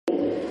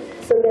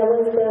that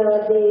was the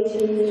day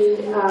she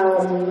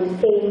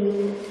came,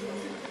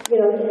 in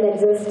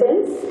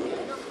existence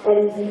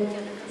and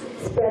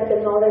spread the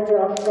knowledge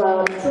of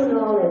true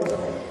knowledge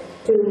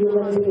to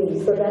human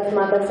beings. So that's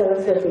Mata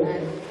Saraswati.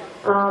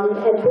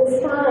 At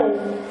this time,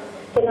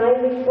 can I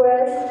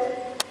request,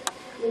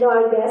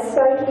 our guests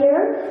are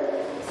here.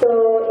 So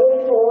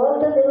if all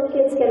the little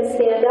kids can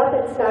stand up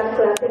and start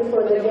clapping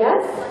for the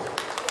guests.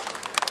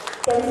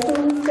 Can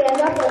students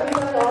stand up?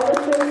 Everyone, all the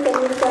students, can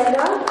you stand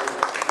up?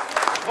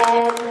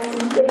 And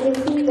if you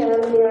see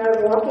them, they are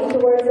walking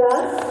towards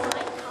us.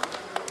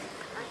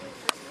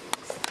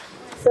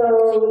 So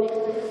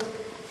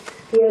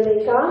here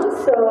they come.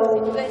 So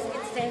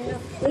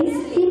please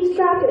keep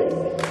clapping.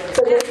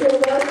 So let's say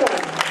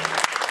welcome.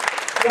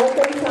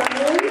 Welcome,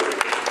 Simon.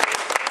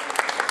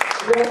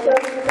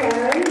 Welcome,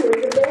 Karen,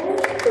 Elizabeth,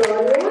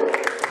 Gloria.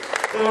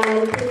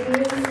 And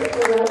please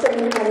welcome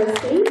and have a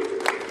seat.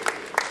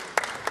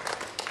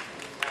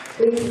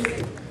 Please.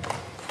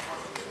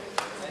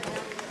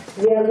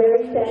 We are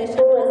very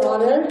thankful and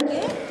honored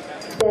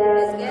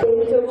that they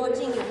took,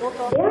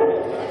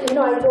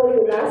 I told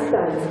you last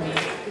time,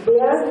 they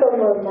are from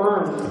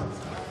Vermont.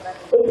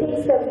 It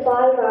takes them 5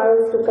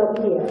 hours to come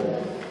here,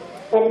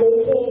 and they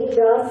came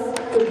just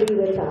to be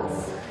with us.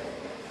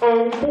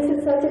 And this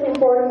is such an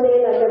important day,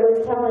 like I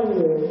was telling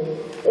you.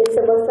 It's a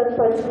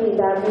VasantPanchmi.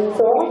 That means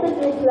all the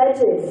new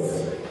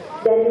pledges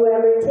that you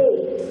ever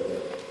take,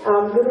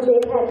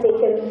 Gurudev had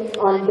taken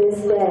on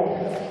this day.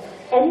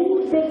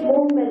 Any big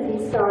movement he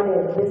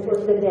started, this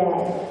was the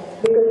day.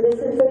 Because this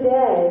is the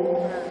day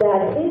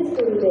that his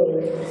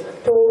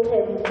Gurudev told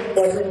him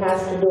what he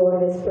has to do on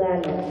this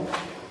planet.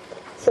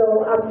 So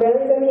I'm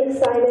very, very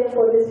excited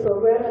for this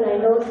program, and I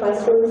know my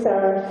students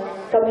are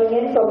coming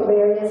in from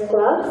various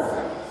clubs.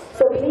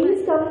 So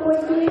please come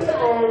quickly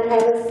and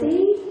have a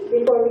seat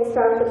before we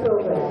start the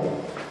program.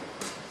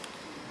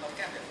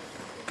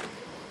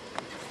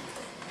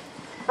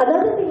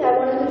 Another thing I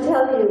wanted to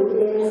tell you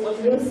is,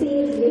 you see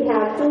we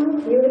have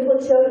 2 beautiful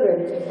children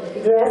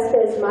dressed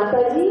as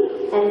Mataji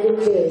and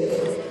Gurudev.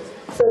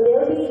 So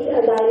they'll be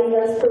guiding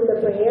us through the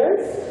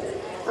prayers.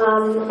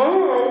 And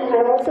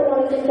I also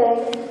wanted to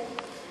thank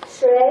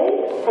Shrey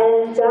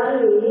and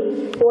Janvi,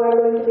 who are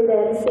going to be the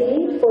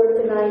MC for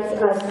tonight's,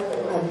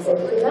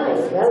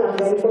 well, I'm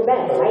ready for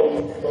bed, right?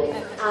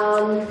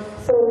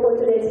 So for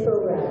today's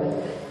program.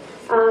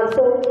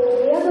 So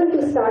we are going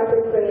to start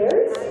with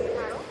prayers.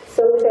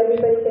 So if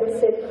everybody can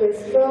sit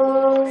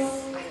crisscross,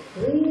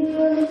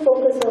 really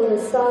focus on the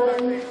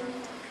sun.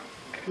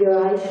 Your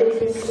eyes should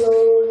be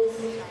closed.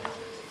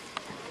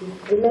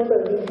 Remember,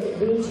 we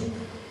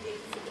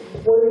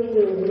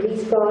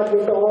reach God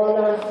with all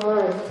our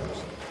heart.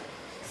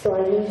 So I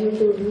need you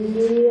to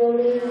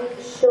really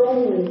show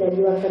me that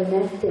you are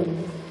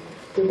connecting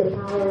to the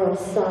power of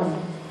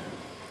sun.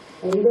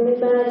 And you can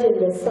imagine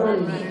the sun.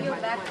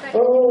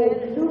 Oh,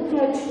 look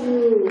at you.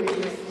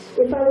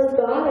 If I was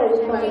God, I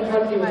would come and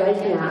hug you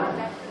right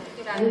now.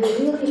 You're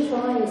really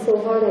trying so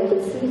hard, I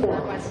could see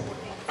that.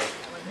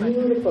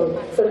 Beautiful.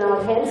 So now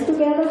hands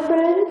together,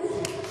 friends.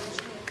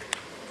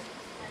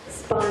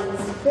 Spine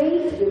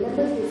straight.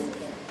 Remember,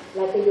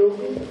 like a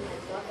yogi.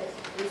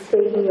 You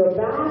straighten your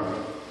back.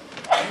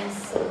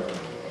 Massage.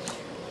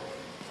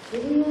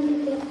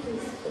 Really get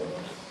peaceful.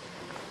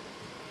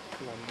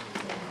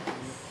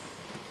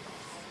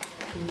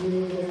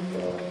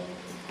 Beautiful.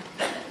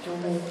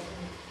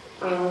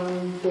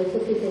 Both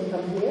of you can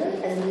come here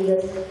and lead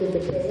us with the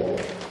prayer.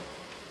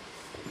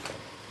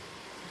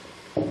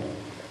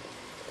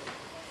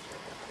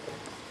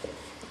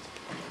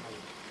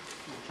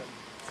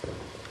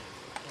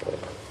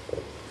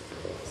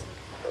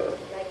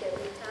 Like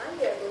every time,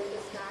 we are going to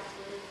start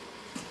with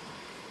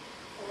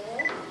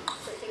Om.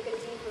 So take a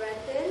deep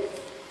breath in.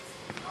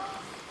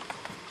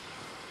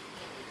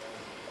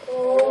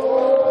 Om.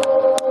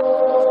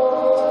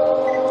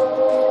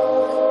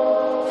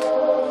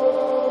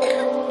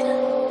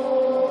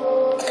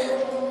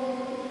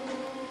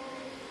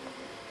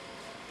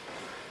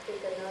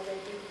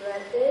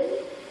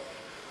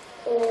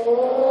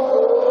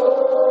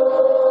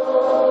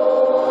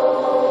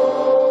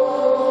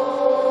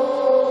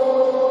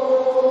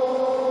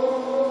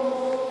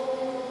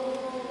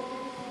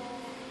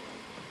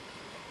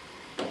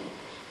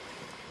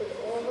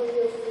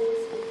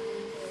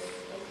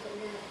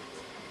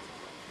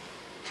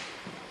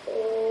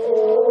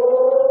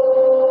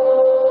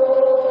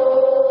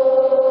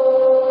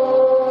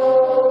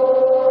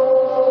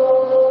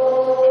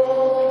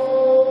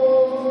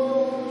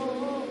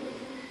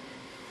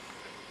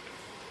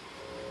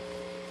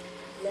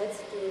 Let's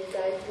do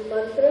Gayatri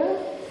mantra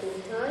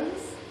 3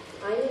 times.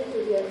 I need to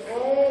hear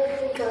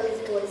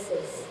everybody's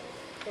voices.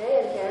 Okay,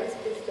 and parents,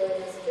 please join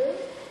us too.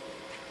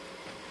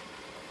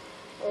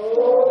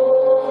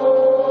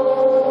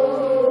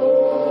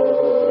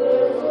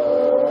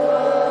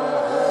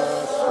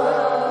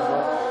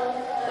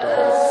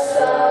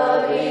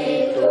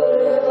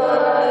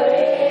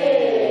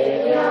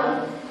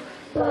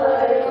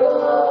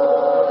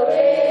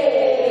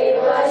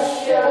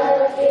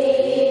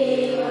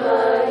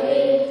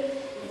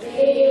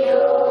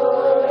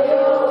 Dio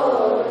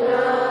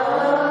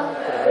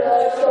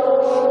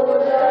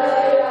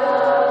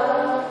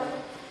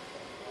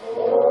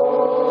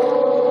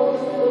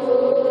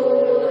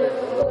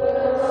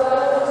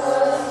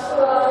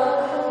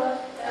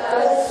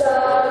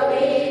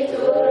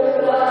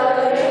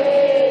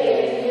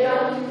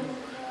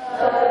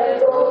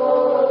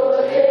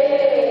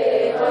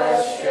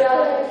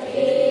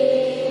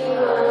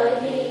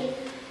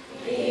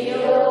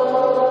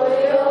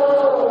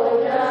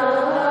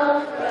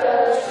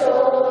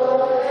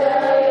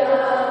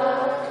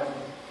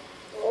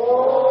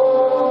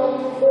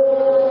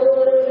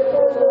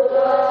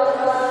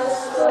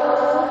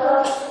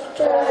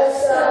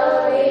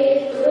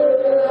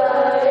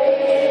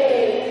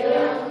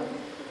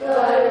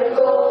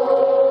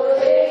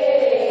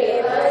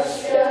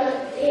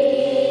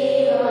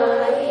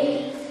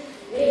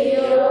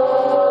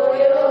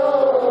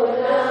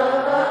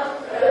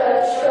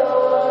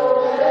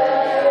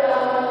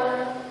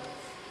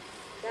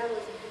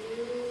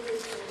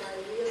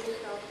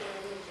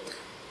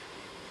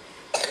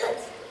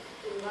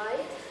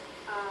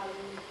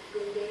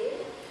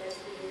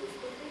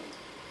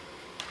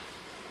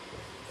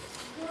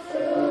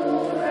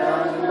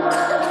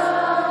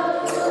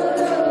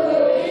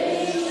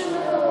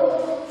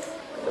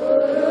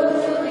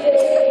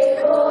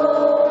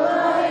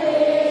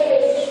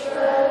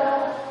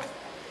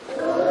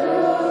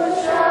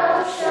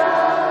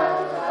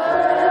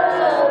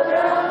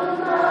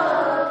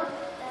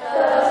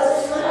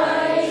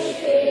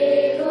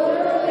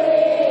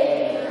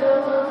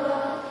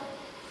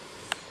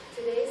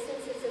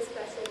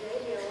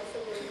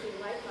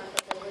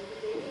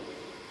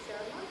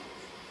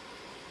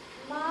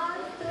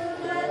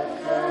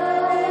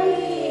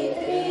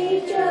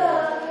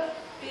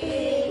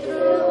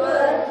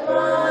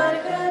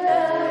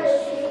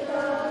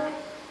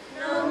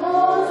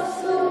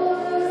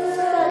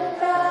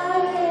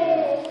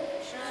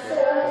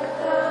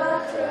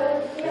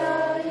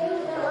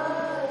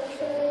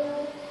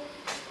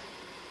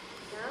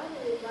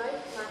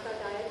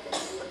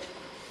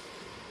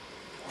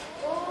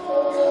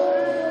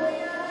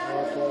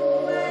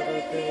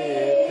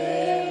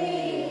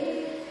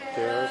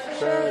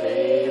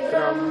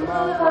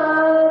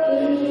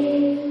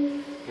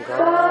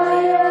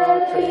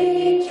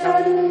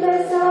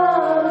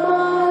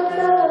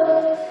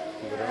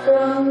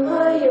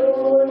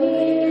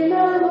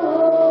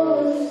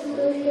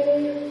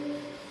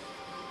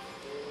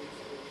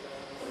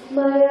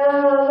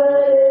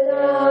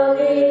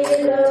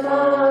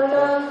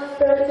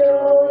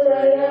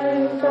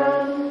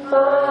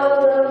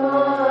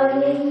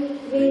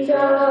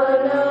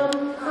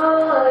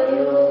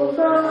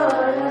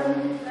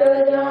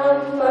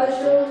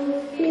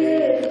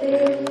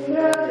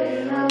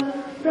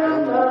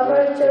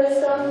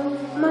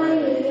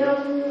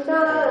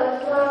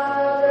दात्वा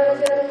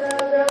व्रजत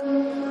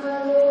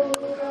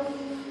ब्रह्मलोकम्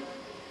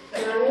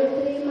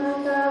Gayatri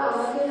माता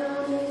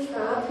आज्ञामि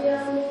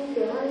स्थापयामि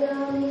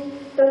ध्यायामि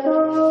ततो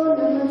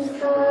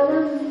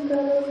नमस्कारं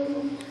करोमि.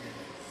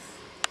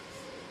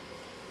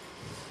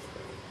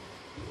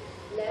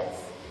 Let's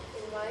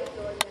invite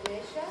Lord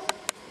Ganesha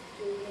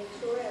to make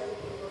sure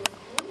everything goes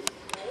smooth,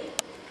 right?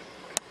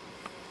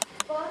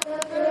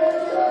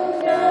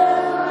 Vakratunda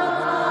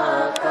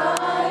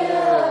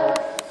Mahakaya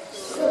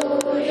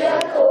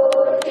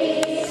Suryakoti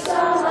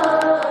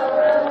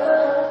Samaprabha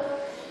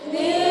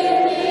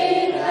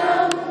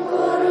Nirvighnan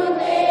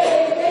Kurume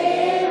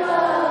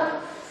Deva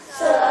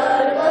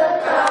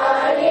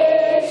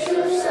Sarvakaryeshu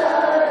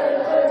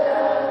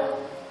Sarvada.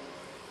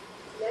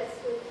 Let's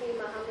do three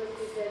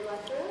Mahamurti Jai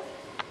Mantra.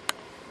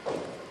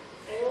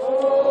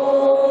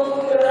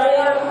 Om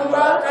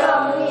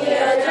Trayambakam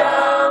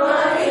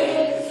Yajamahe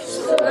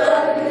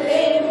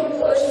Sugandhim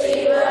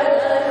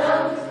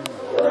Pushtivardanam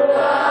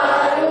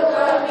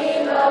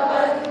Urvarukamiva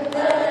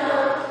Bandhana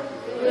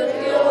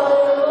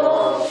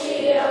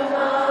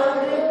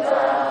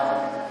Mrityomokshiyamamrita.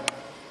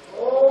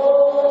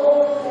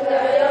 Om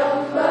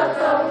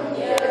Trayambakam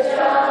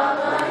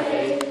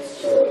Yajamahe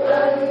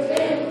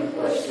Sugandhim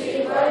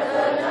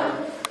Pushtivardanam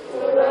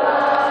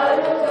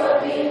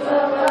Urvarukamiva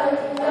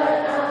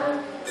Bandhana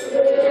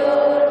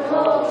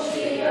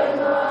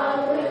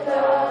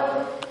Mrityomokshiyamamrita.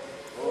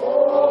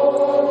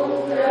 Om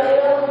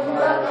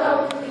Trayambakam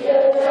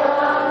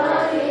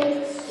Yajamahe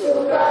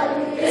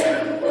Sugandhim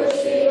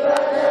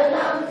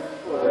Pushtivardanam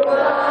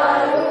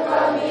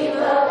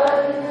Urvarukamiva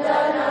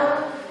Bandhana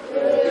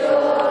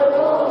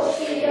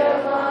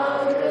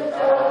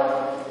Mrityomokshiyamamrita.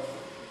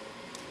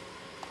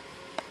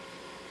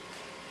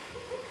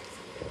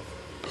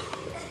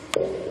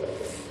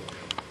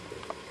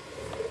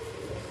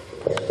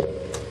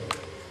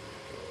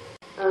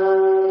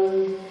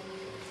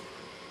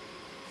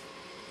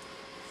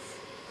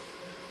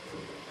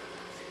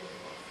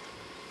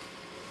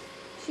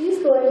 She's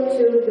going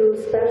to do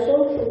special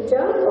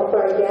puja of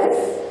our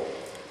guests.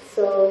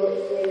 So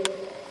if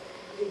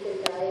we can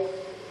guide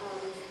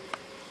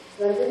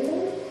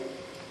Vasant.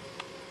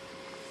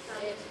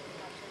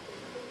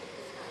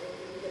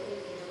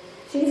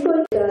 She's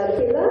going to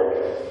tilak.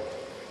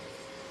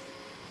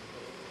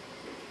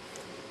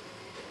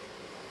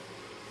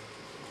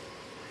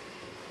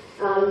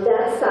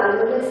 That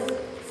Simon is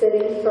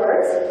sitting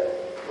first.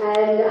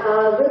 And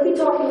we'll be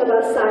talking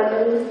about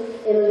Simon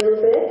in a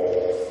little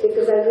bit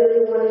because I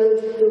really want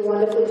to do a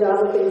wonderful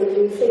job of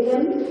introducing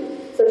him.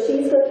 So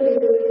she's going to be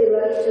doing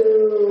tilak to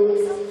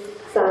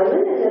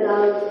Simon, and then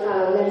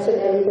I'll mention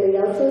everybody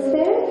else who's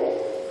there.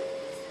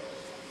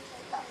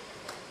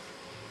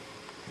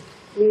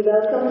 We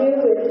welcome you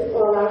with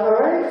all our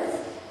hearts.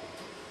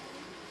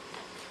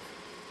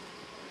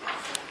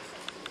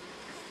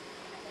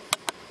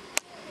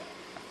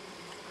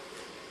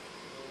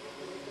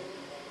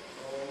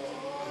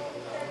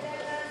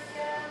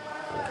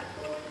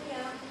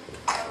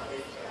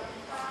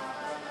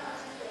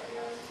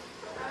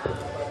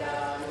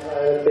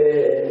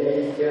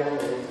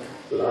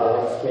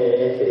 Lakshmi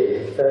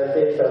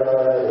Tishtati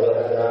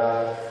Sarvada,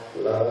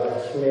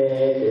 Lakshmi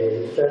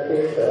Tishtati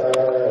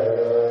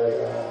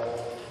Sarvada.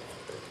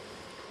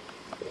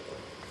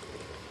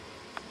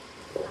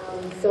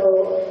 So,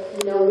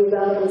 we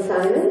welcome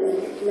Simon.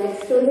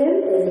 Next to him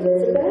is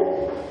Elizabeth.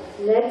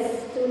 Next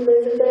to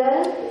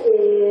Elizabeth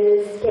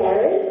is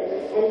Karen.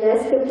 And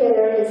next to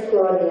Karen is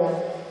Claudia.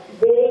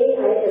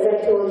 As I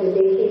told you,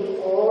 they came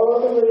all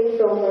the way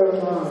from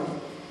Vermont.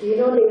 You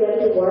know, they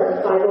went to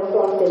work, 5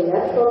 o'clock, they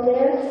left from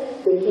there.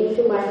 They came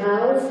to my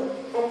house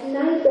at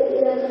night at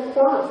 11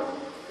 o'clock.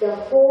 The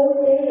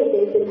whole day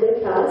they've been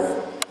with us,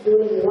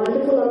 doing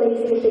wonderful,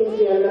 amazing things.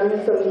 We are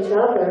learning from each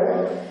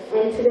other.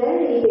 And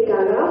today they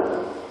got up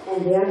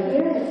and they are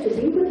here to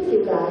be with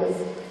you guys.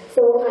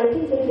 So I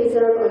think they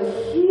deserve a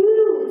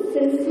huge,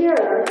 sincere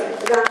round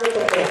of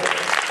applause.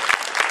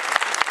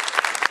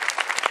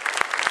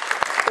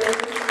 Thank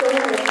you so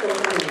much for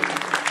coming.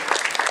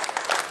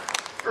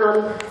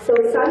 So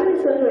Simon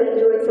is going to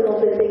enjoy some of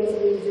the things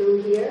we do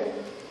here.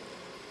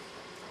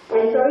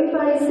 And for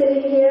everybody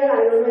sitting here, I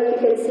don't know if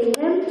you can see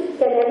him.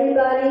 Can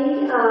everybody,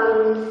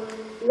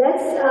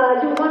 let's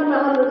do one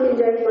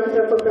Mahamrutyunjay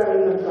mantra for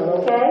Praveen Uncle,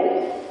 okay?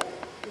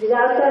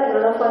 Without that,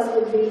 none of us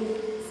would be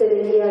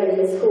sitting here in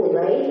the school,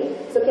 right?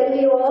 So can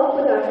we all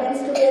put our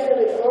hands together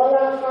with all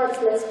our hearts?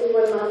 Let's do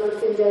one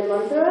Mahamrutyunjay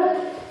mantra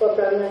for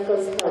Praveen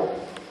Uncle's health.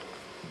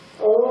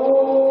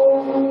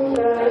 Om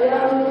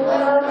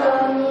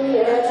Trayambakam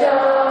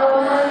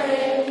Yajamahe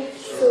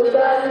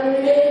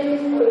Sugandhim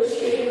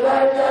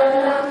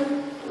Pushtivardanam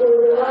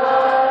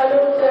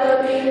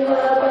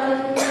Urvarukamiva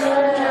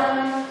Bandhana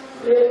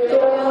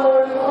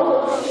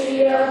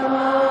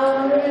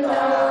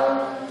Mrityomokshiyamamrita.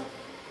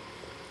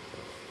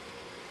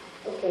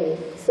 Okay,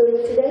 so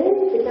today,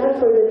 without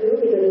further ado,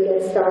 we're going to get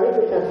started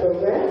with our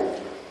program.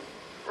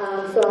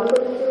 So I'm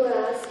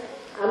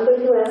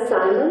going to ask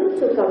Simon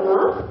to come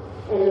up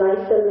and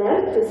light the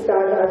lamp to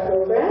start our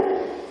program.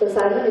 So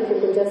Simon, if you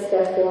could just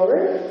step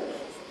forward.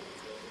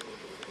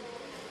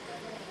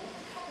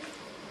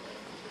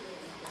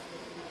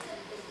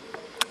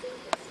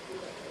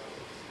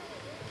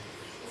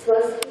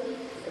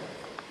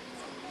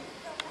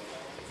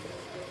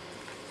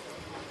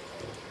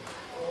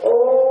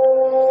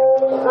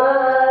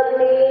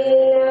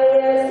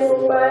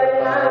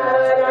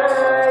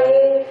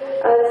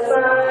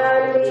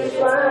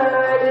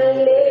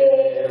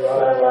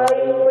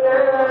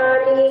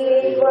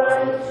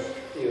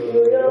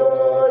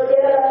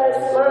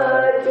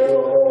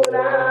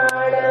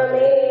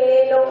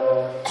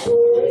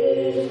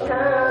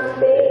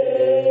 Purishante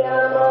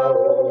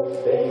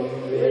Yamahustin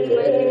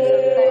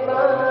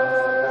Videma.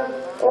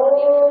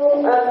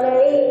 Om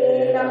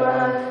Agni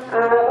Namah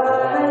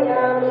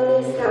Avahayami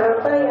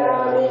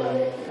Sthapayami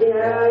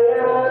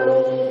Dhyayami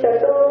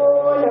Tato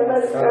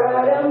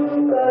Namaskaram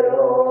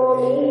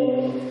Karomi.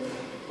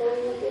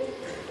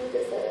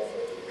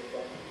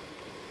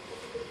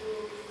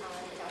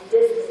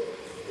 Just,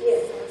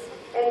 yes.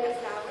 And the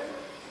flower?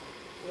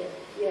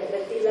 Yeah, the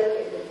tilak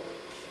and the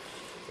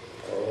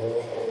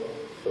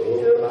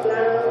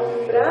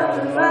Shuklam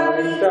Brahma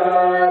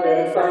Vichare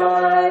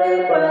Sare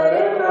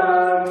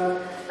Paramam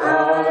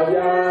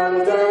Avyam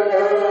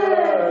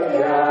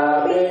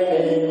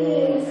Jagadhyabini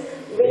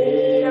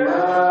Vina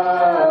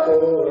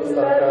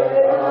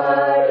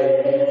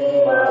Puspakarini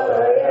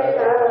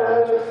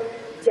Mavayatam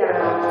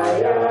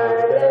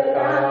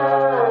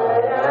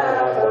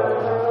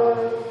Jayadakarapam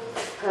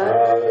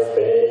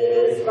Haste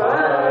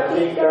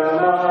Svatikam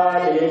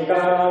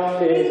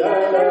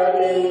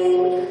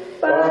Vidalatim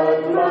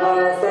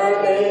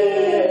Padmasane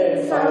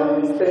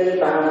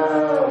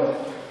Samstritam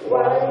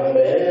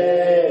Vande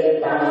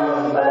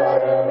Tam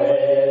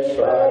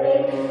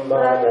Parameshwarim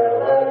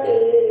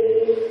Bhagavati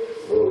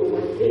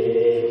Buddhi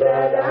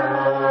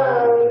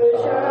Pradam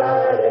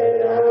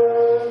Sharanam.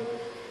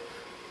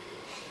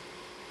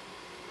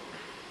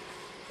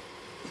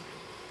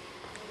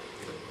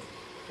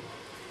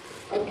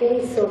 Okay,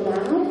 so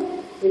now,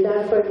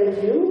 without further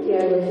ado, we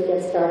are going to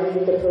get started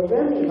with the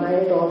program.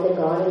 Invite all the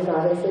God and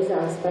goddesses,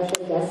 our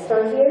special guests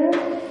are here,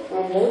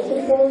 and most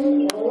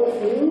importantly, all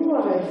of you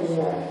are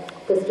here.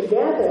 Because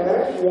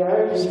together, we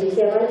are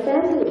GGKLI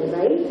family,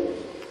 right?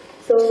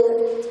 So,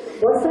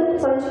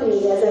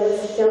 VasantPanchmi, as I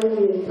was telling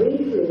you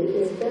briefly,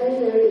 is very,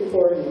 very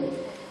important.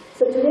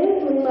 So today,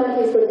 Purnima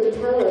is going to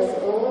tell us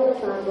all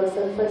about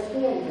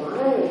VasantPanchmi and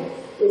why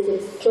is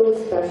it so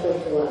special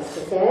to us,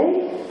 okay?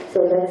 So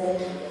let's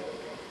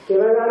give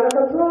a round of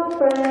applause,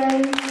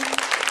 friends.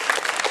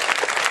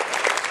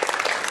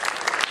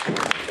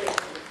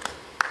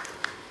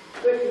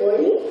 Good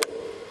morning,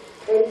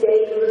 and Jai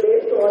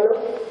Gurudev to all of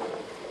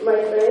my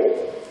friends.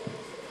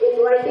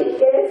 Invited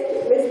guest,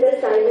 Mr.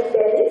 Simon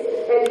Dennis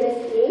and his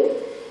team,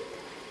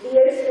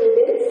 dear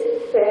students,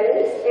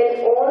 parents,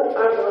 and all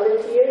our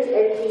volunteers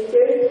and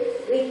teachers,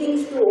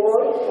 greetings to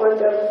all on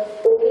the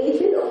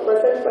occasion of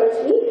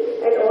VasantPanchmi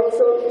and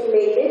also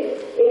belated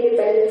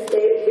Independence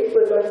Day, which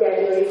was on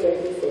January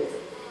 26th.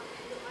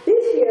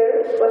 This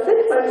year,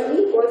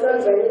 VasantPanchmi was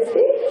on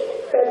Wednesday,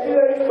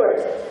 February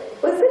 1st.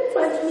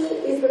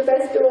 VasantPanchmi is the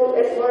festival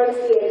that marks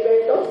the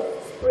advent of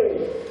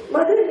spring.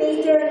 Mother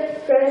Nature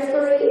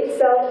transferring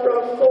itself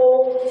from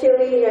cold,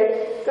 chilly, and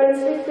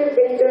constricted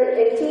winter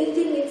and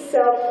changing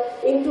itself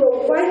into a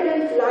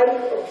vibrant life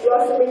of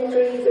blossoming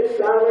trees and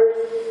flowers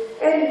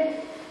and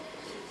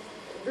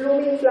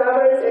blooming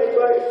flowers and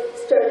bird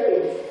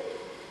chirping.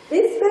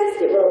 This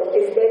festival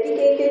is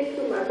dedicated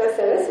to Mata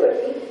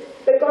Saraswati,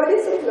 the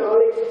goddess of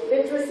knowledge,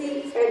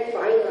 literacy, and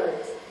fine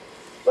arts.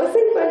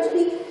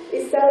 VasantPanchmi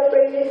is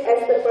celebrated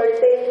as the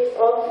birthday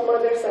of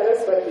Mother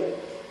Saraswati.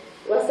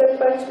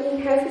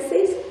 VasantPanchmi has a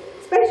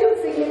special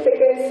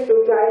significance to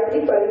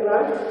Gayatri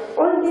Parivar.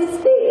 On this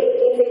day,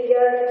 in the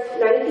year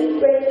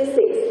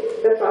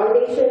 1926, the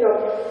foundation of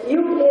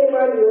Yug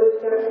Nirman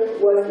Yojana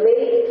was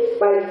laid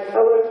by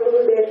our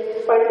Gurudev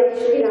Pandit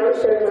Shri Ram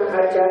Sharma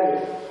Acharya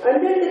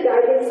under the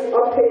guidance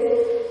of his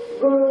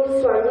Guru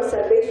Swami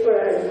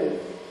Sarveshwaranji.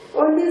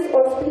 On this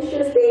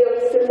auspicious day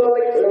of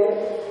symbolic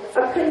length,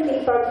 Akhand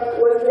Deepak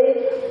was lit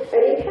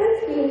and it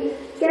has been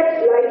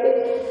kept lighted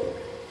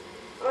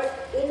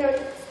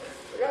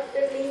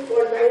uninterruptedly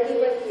for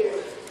 91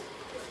 years.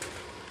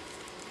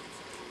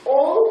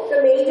 All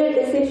the major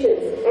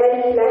decisions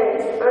and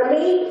plans are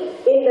made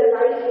in the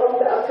light of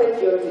the Akhand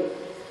Jyoti.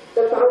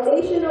 The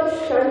foundation of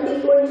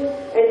Shanti Kunj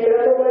and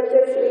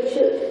Brahmavartas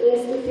Research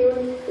Institute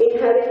in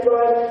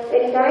Haridwar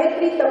and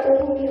Gayatri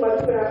Tapobhumi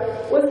Mathura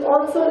was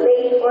also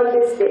laid on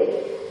this day.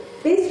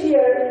 This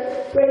year,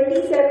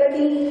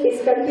 2017,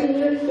 is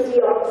continued to be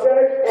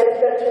observed as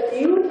the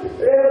Youth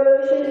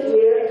Revolution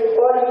Year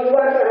or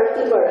Yuva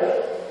Kranti Varsh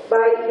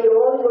by the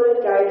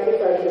all-world Gayatri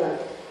Parivar.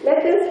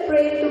 Let us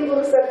pray to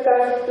Guru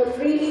Satta to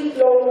freely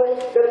flow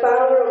the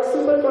power of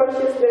super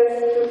consciousness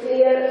to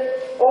clear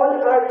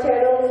all our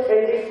channels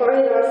and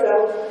refine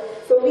ourselves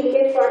so we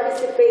can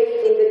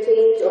participate in the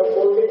change of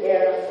golden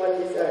era on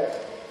this earth.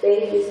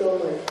 Thank you so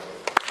much.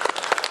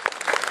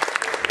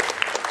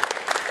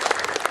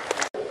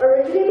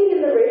 Originating in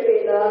the Rig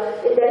Veda,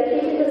 in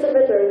dedication to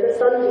Savitar, the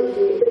sun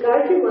deity, the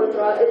Gayatri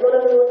Mantra is one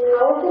of the most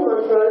powerful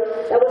mantras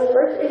that was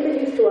first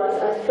introduced to us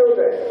as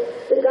children.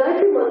 The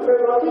Gayatri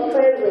Mantra roughly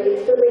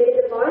translates to may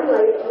the divine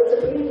light of the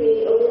Supreme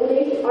Being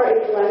illuminate our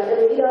intellect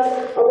and lead us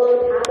along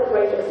the path of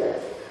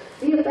righteousness.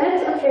 The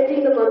effects of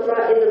chanting the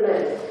mantra is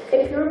immense.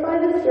 It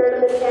purifies the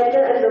spirit of the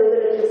Kendra and those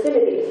in its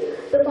vicinity.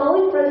 The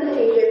following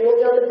presentation will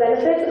be on the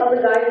benefits of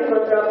the Gayatri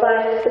Mantra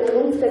by the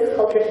Moon 6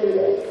 culture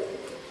students.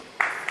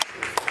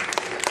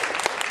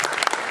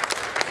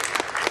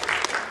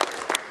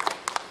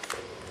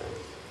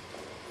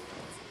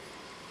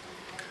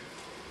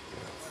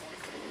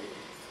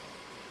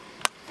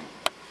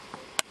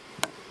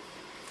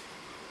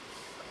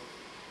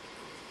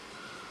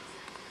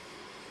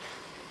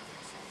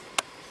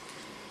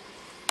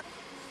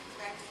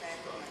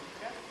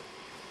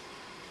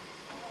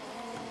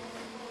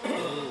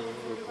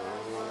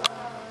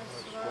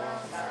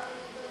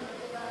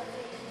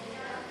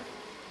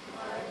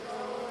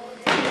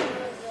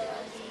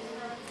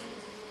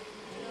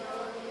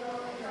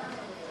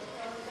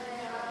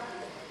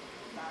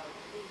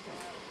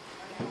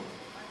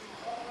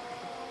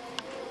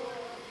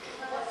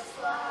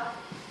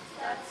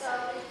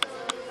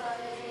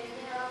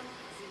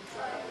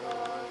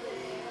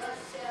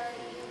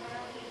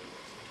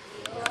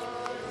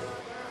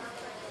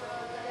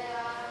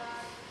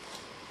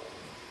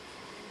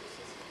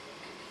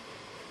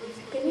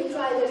 Can you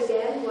try that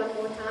again one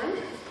more time?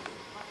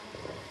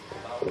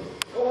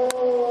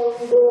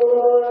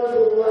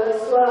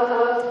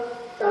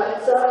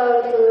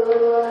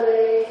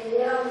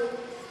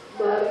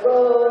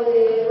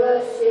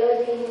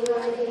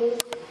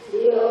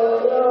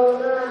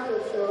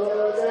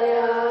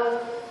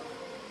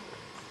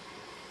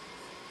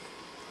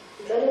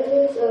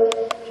 Benefits of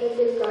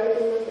chanting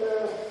Gayatri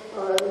Mantra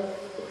are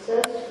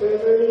success,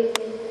 bravery,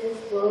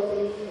 maintenance,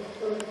 well-being,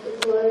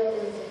 intellect,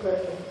 and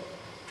suppression.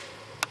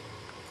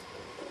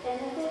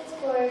 Benefits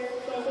for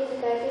chanting the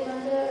Gayatri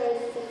Mantra are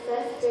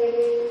success,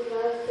 bravery,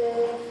 love,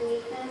 brilliance,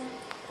 weakness,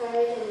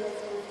 courage, and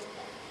wisdom.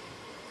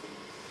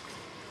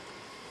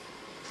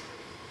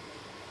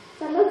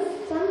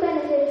 Some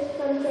benefits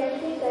from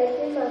chanting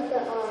Gayatri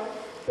Mantra are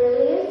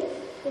brilliance,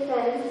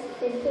 defense,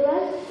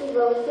 intellect,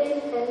 devotion,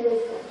 and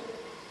wisdom.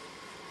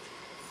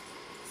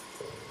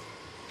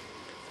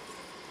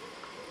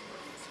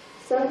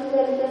 Some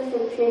benefits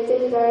from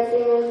chanting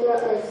Gayatri Mantra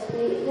are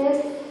sweetness,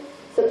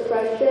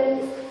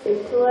 suppression,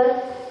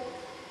 intellect,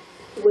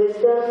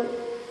 wisdom,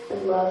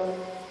 and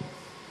love.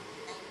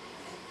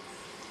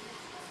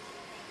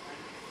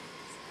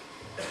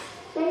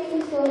 Thank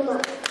you so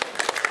much.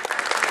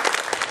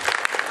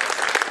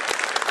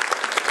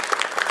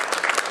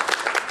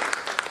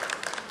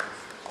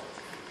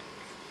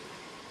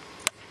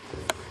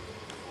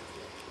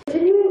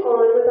 Continuing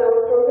on with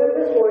our program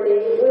this morning,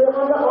 we will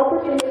have the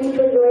opportunity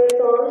to enjoy a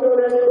song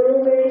known as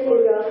Guru Meri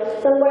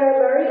Puja, sung by our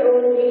very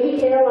own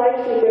GGKLI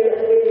teachers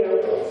and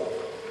radio uncles.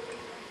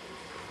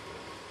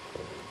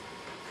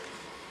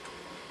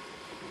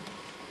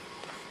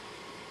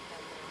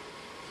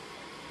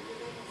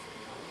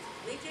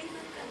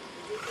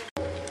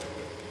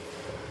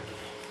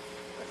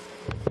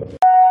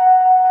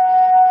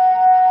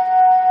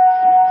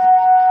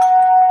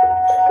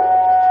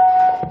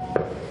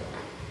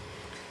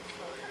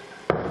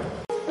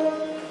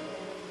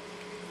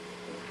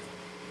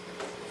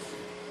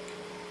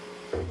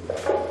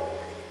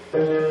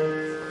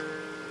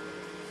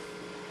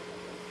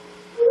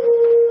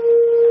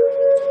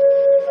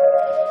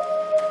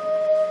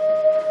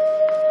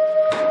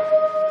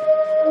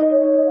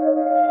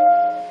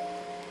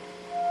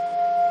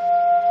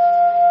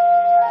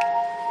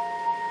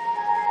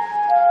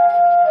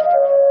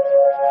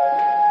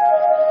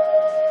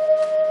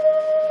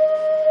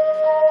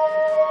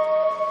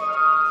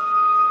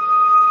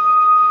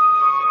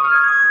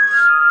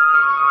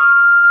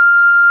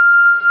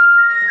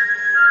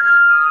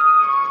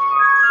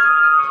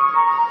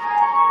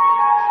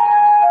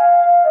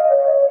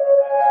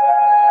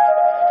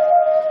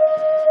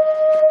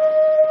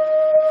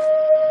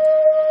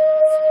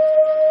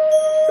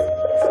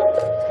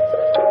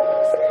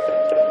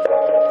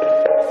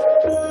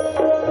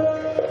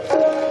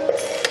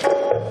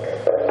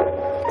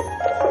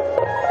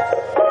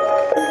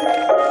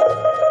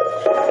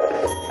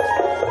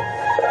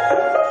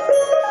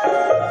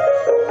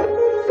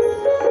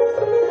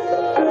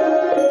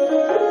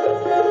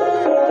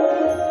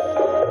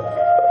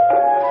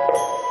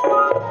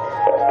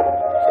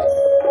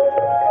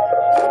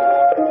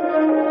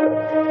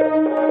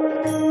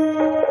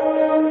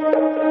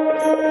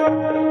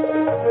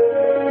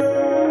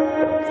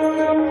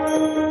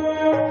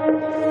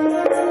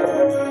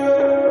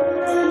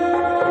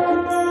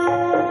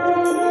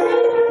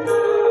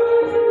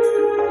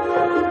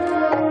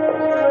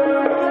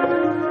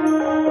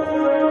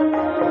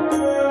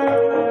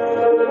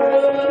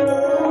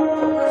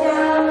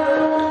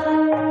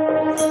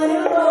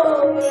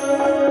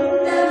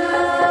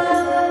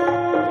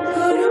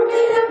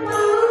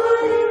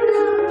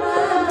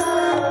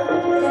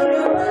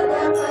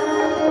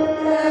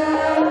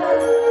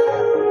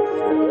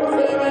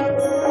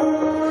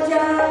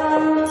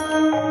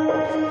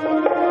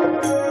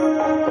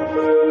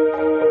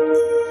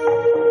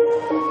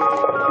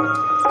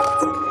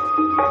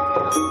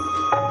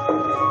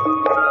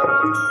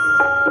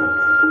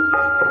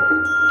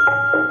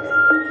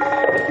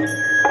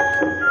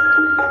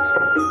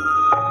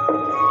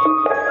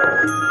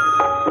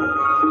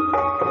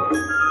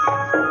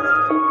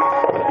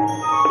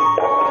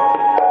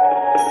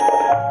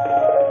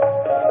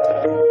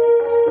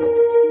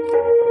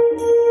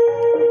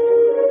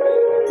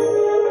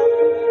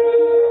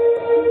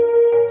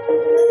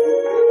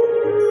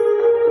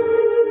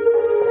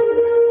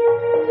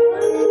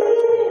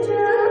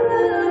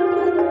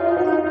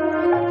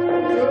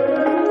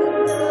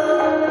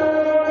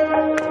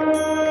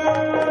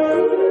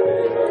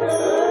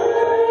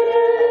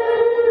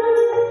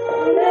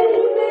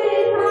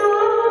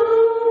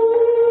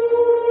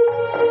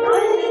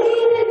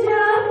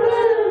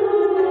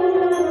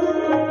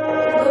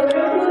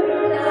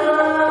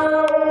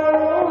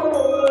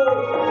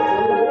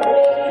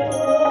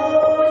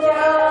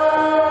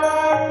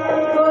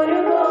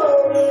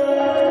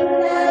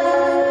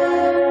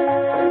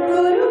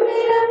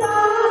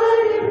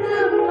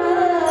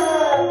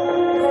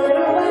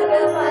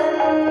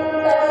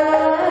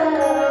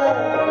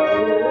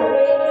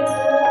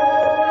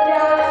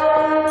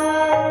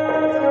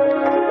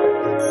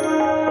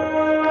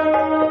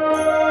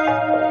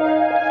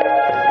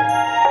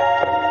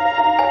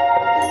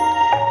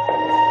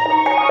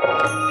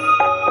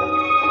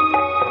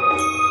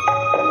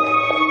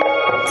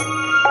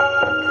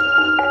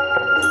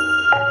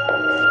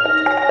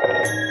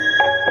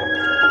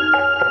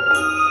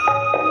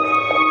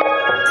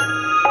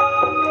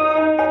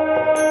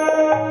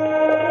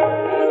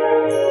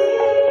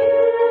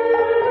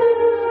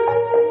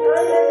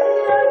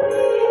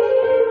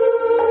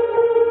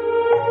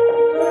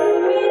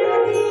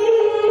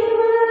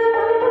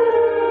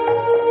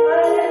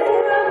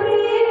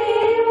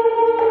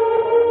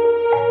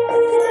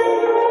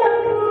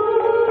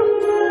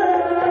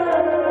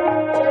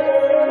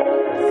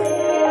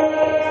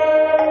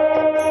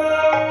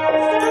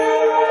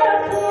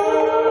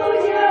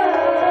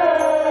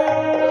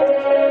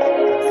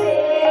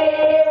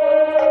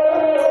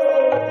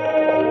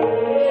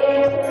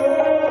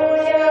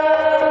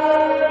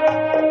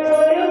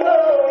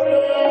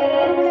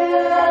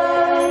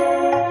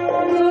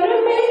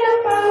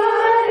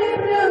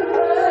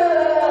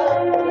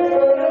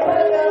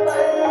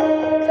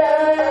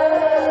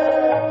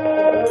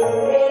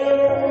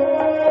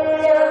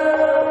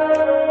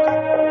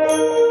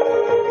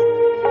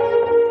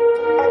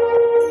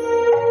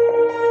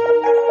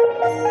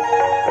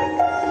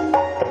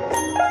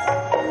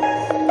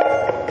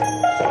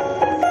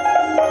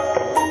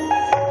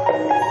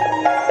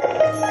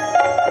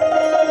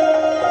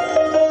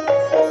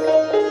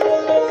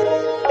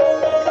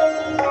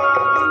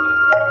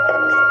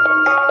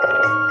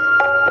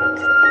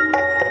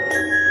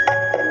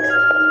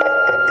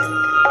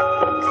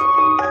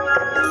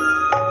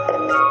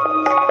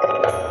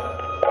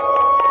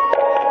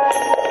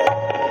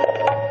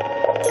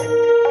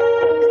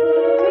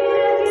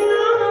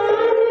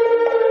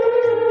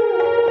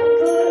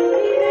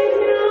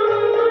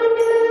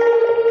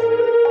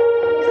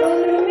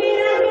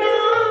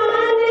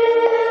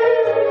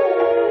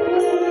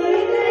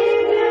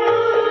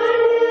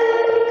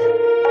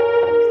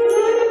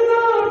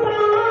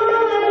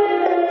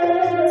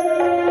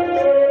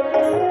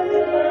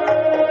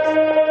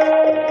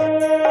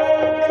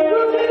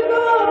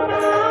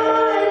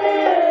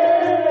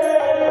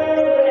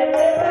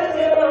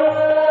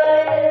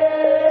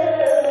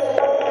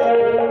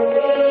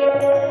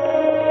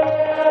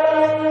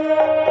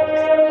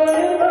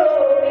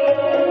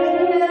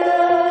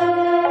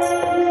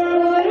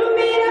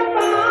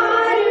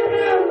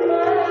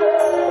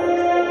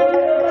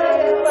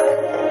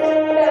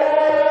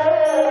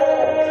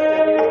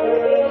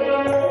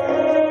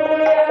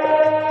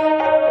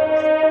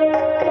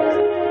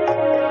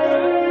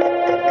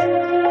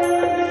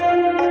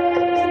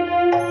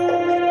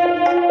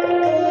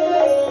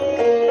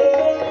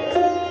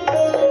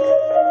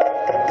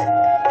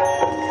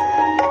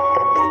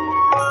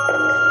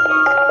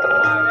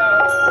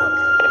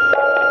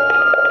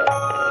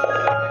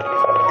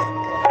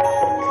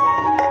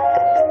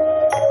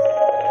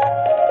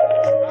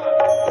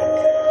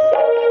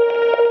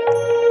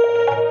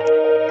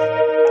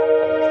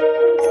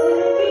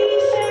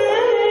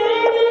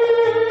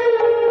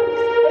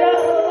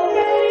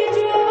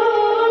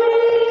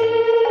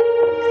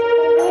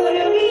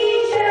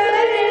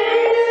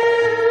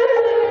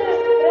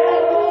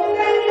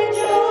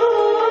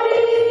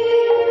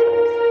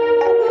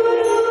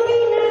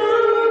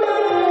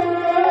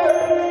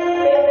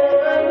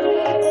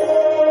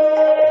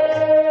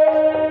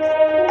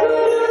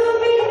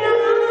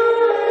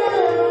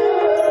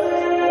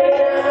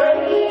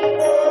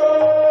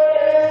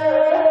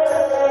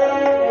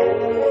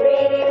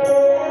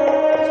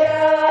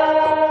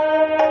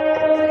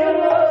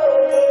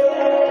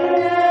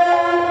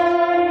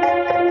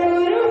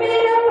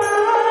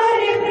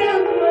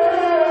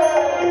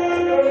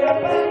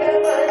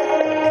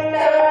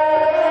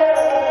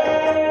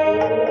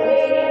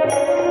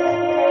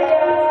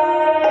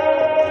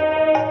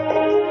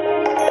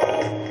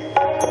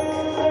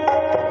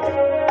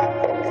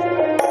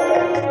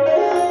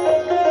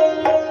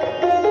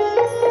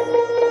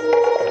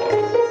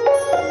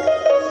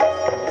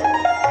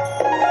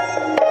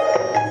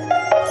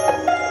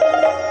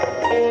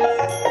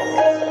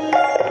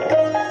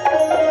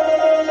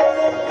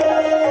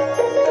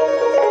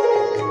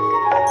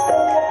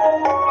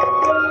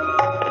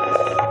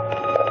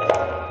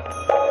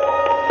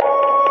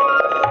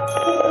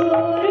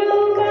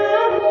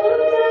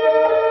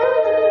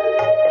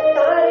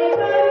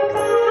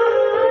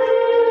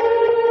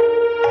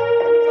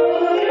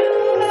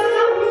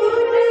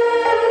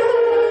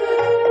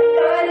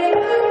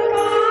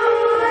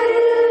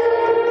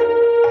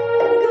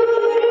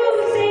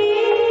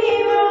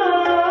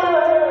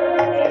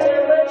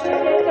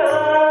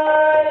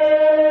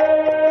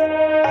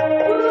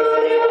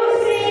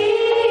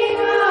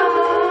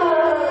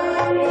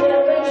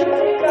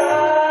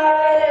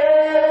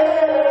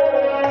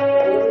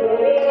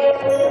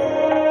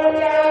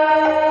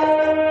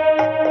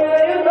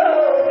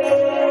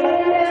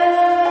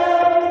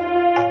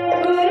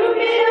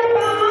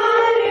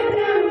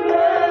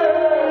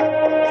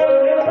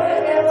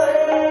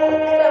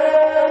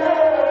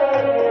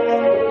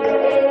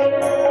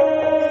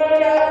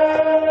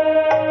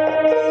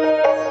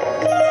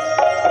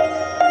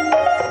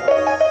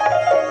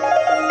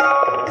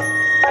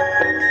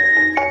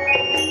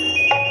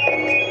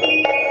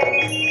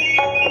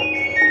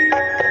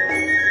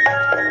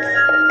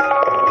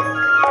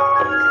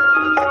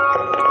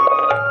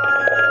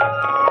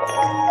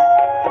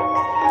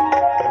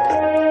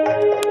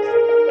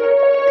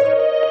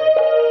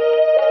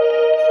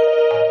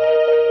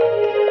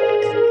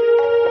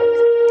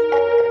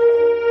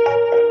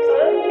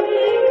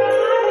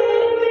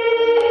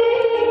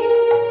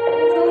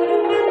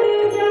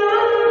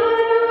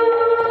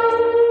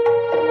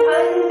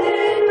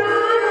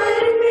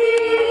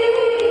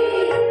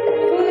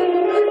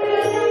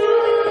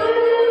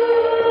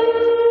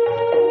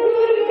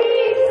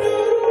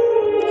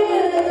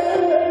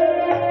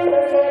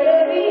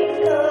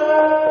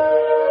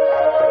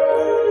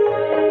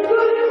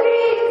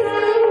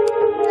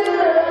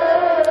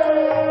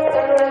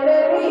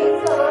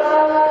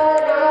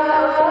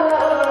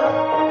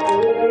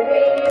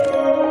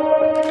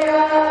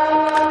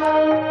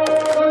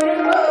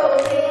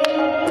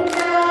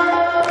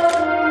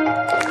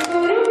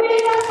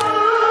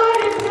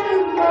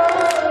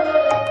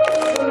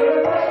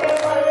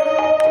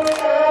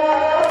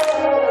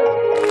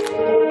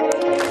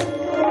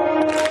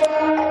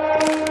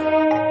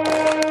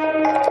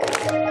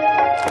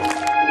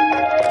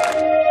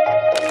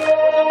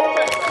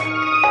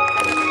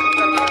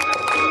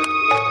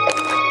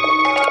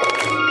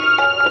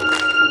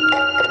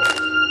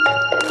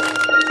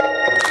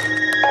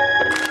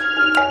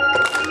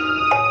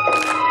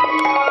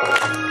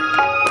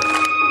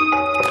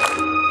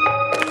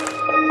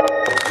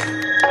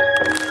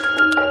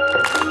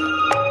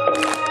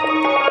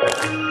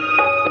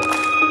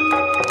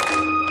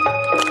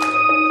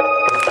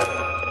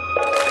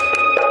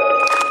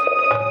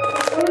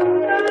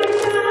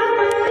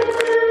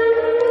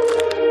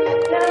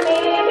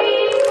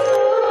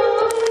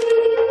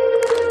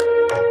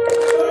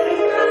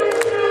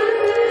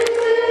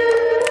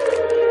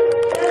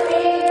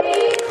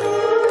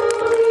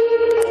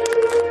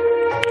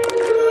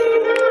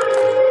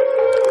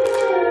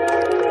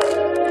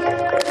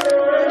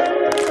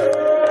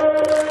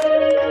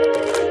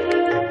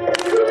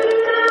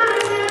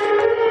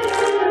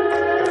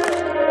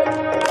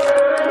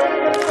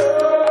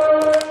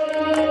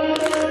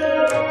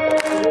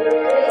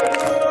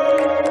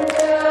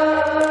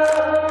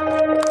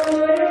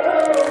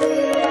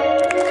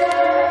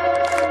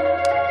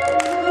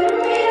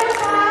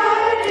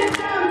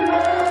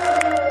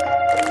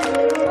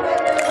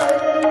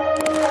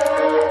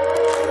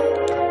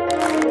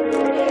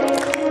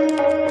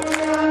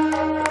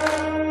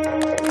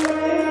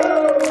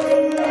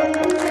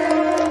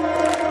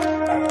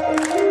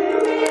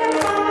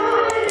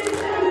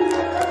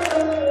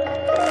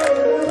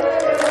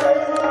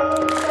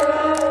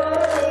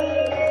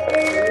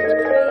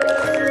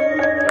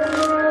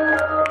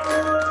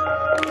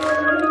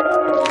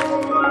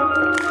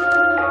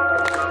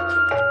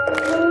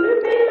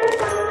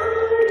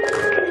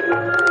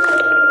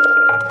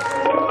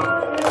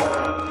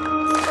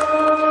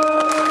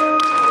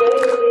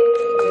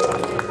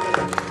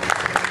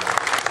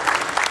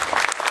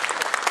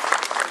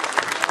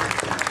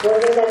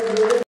 Wasn't that beautiful?